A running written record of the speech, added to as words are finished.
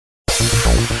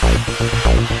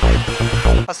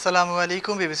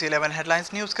अस्सलामुअलैकुम BBC 11 headlines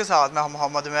news के साथ मैं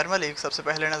मोहम्मद उमर मलिक। सबसे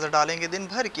पहले नजर डालेंगे दिन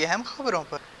भर की अहम खबरों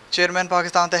पर। चेयरमैन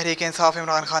पाकिस्तान तहरीक इंसाफ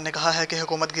इमरान खान ने कहा है कि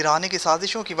हुकूमत गिराने की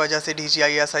साजिशों की वजह से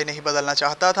DGI नहीं बदलना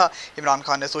चाहता था। इमरान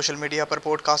खान ने सोशल मीडिया पर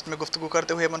पॉडकास्ट में गुफ्तगू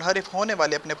करते हुए मुनहरिफ होने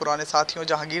वाले अपने पुराने साथियों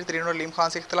जहांगीर तरीन और अलीम खान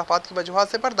से इख्तिलाफात की वजूहात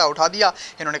से पर्दा उठा दिया।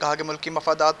 इन्होंने कहा कि मुल्क की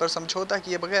मफादात पर समझौता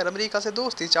किए बगैर अमरीका से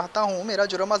दोस्ती चाहता हूँ, मेरा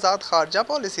जुर्म आज़ाद खारजा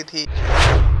पॉलिसी थी।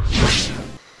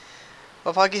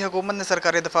 वफाकी हुकूमत ने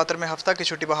सरकारी दफातर में हफ्ता की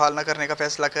छुट्टी बहाल न करने का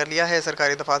फैसला कर लिया है।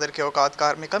 सरकारी दफातर के औकात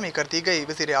कार में कमी कर दी गई।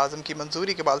 वज़ीर आज़म की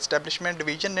मंजूरी के बाद स्टैब्लिशमेंट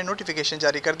डिवीजन ने नोटिफिकेशन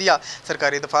जारी कर दिया।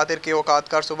 सरकारी दफातर के औकात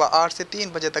कार सुबह 8 से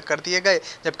 3 बजे तक कर दिए गए,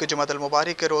 जबकि जुमातुल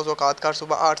मुबारक के रोज़ औकात कार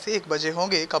सुबह 8 से 1 बजे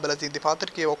होंगे। कबल अज़ीज़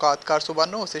दफातर के औकात कार सुबह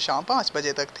 9 से शाम 5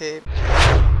 बजे तक थे।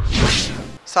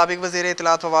 साबिक वज़ीर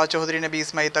इत्तलात फवाद चौधरी ने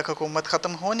 20 मई तक हुकूमत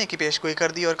ख़त्म होने की पेशगोई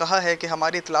कर दी और कहा है कि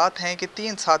हमारी इत्तलात हैं कि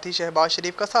 3 साथी शहबाज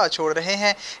शरीफ का साथ छोड़ रहे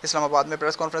हैं। इस्लामाबाद में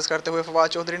प्रेस कॉन्फ्रेंस करते हुए फवाद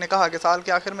चौधरी ने कहा कि साल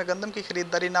के आखिर में गंदम की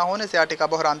खरीदारी न होने से आटे का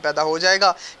बहरान पैदा हो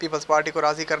जाएगा। पीपल्स पार्टी को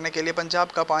राज़ी करने के लिए पंजाब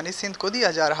का पानी सिंध को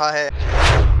दिया जा रहा है।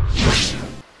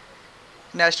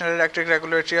 National electric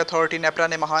regulatory authority NEPRA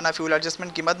ने माहाना फ्यूल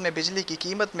एडजस्टमेंट की मद में बिजली की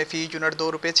कीमत में फ़ी यूनिट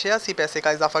 ₹2.86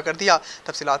 का इजाफा कर दिया।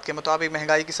 तफसीलात के मुताबिक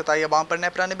महंगाई की सताई अवाम पर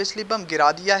नेपरा ने बिजली बम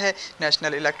गिरा दिया है।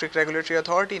 नेशनल इलेक्ट्रिक रेगुलेटरी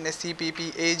अथॉरिटी ने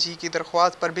CPPAG की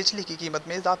दरख्वास्त पर बिजली की कीमत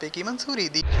में इजाफे की मंजूरी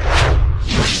दी।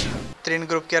 तरीन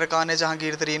ग्रुप के अरकान ने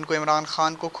जहांगीर तरीन को इमरान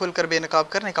खान को खुलकर बेनकाब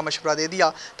करने का मशवरा दे दिया।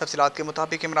 तफसीलात के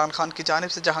मुताबिक इमरान खान की जानिब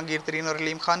से जहांगीर तरीन और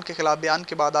अलीम खान के खिलाफ बयान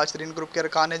के बाद आज तरीन ग्रुप के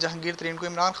अरकान ने जहांगीर तरीन को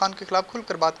इमरान खान के खिलाफ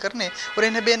खुलकर बात करने और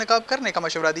इन्हें बेनकाब करने का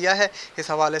मशवरा दिया है।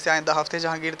 इस हवाले से आइंदा हफ्ते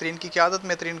जहांगीर तरीन की क़यादत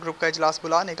में तरीन ग्रुप का इजलास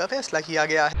बुलाने का फैसला किया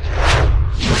गया है।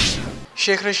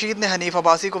 शेख रशीद ने हनीफ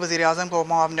अब्बासी को वज़ीर आज़म को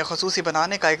मुआवने ख़ुसूसी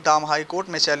बनाने का इक़दाम हाई कोर्ट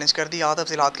में चैलेंज कर दिया।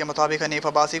 तफसीलात के मुताबिक हनीफ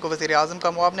अब्बासी को वज़ीर आज़म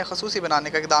का मुआवने ख़ुसूसी बनाने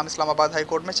का इक़दाम इस्लामाबाद हाई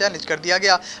कोर्ट में चैलेंज कर दिया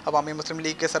गया। अवामी मुस्लिम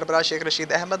लीग के सरबराह शेख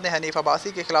रशीद अहमद ने हनीफ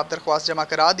अब्बासी के खिलाफ दरख्वास्त जमा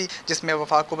करा दी, जिसमें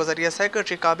वफाक को बज़रिया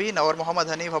सेक्रेटरी काबीना और मोहम्मद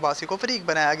हनीफ अब्बासी को फरीक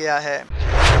बनाया गया है।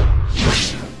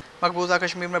 मकबूजा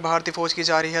कश्मीर में भारतीय फौज की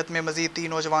जारहियत में मजीद 3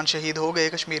 नौजवान शहीद हो गए।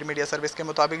 कश्मीर मीडिया सर्विस के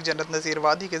मुताबिक जन्नत नज़ीर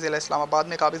वादी के ज़िला इस्लामाबाद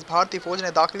में काबिज भारतीय फौज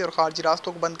ने दाखिली और खारजी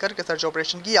रास्तों को बंद करके सर्च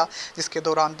ऑपरेशन किया, जिसके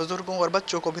दौरान बुजुर्गों और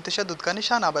बच्चों को भी तशद्दुद का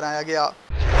निशाना बनाया गया।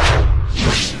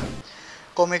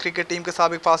 कौमी क्रिकेट टीम के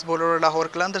साबिक फास्ट बॉलर और लाहौर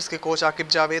कलंदर्स के कोच आकिब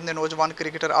जावेद ने नौजवान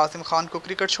क्रिकेटर आसिम खान को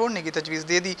क्रिकेट छोड़ने की तजवीज़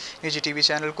दे दी। निजी TV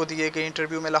चैनल को दिए गए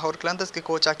इंटरव्यू में लाहौर कलंदर्स के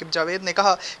कोच आकिब जावेद ने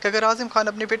कहा कि अगर आसिम खान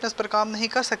अपनी फिटनेस पर काम नहीं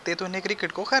कर सकते तो इन्हें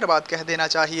क्रिकेट को खैरबाद कह देना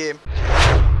चाहिए।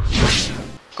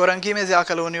 कोरंगी में ज़िया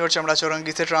कॉलोनी और चमड़ा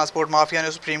चौरंगी से ट्रांसपोर्ट माफिया ने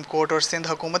सुप्रीम कोर्ट और सिंध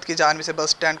हुकूमत की जानिब से बस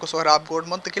स्टैंड को सोहराब गोड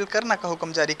मुंतकिल करने का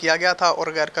हुक्म जारी किया गया था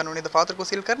और गैर कानूनी दफातर को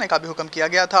सील करने का भी हुक्म किया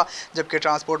गया था, जबकि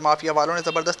ट्रांसपोर्ट माफिया वालों ने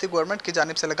ज़बरदस्ती गवर्नमेंट की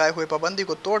जानिब से लगाए हुए पाबंदी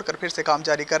को तोड़कर फिर से काम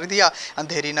जारी कर दिया।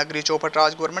 अंधेरी नगरी चौपट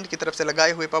राज गवर्नमेंट की तरफ से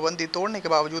लगाए हुए पाबंदी तोड़ने के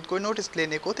बावजूद कोई नोटिस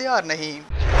लेने को तैयार नहीं।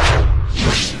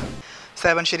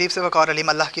 7 शरीफ से वक़ार अली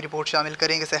मल्लाह की रिपोर्ट शामिल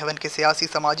करेंगे। 7 के सियासी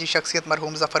समाजी शख्सियत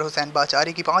मरहूम ज़फ़र हुसैन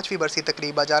बाजारी की 5वीं बरसी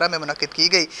तकरीब बाजारा में मुनक़िद की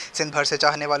गई। सिंध भर से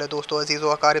चाहने वाले दोस्तों, अजीज़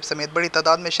व अकारिब समेत बड़ी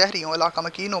तादाद में शहरियों, इलाका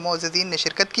मकीन और मोअज़्ज़ीन ने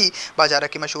शिरकत की। बाजारा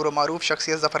की मशहूर व मारूफ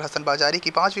शख्सियत ज़फ़र हसन बाजारी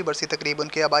की 5वीं बरसी तकरीब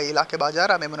उनके आबाई इलाके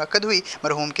बाजारा में मुनक़िद हुई।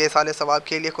 मरहूम के साले सवाब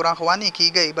के लिए कुरान ख़वानी की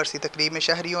गई। बरसी तकरीब में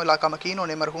शहरियों, इलाका मकीनों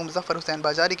ने मरहूम ज़फ़र हुसैन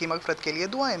बाजारी की मग़फ़रत के लिए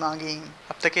दुआएँ मांगी।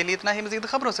 अब तक के लिए इतना ही। मज़ीद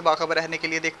ख़बरों से बाखबर रहने के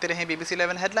लिए देखते रहें BBC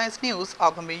 11 हेडलाइंस न्यूज़।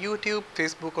 आप हमें YouTube,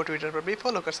 Facebook और Twitter पर भी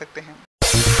फॉलो कर सकते हैं।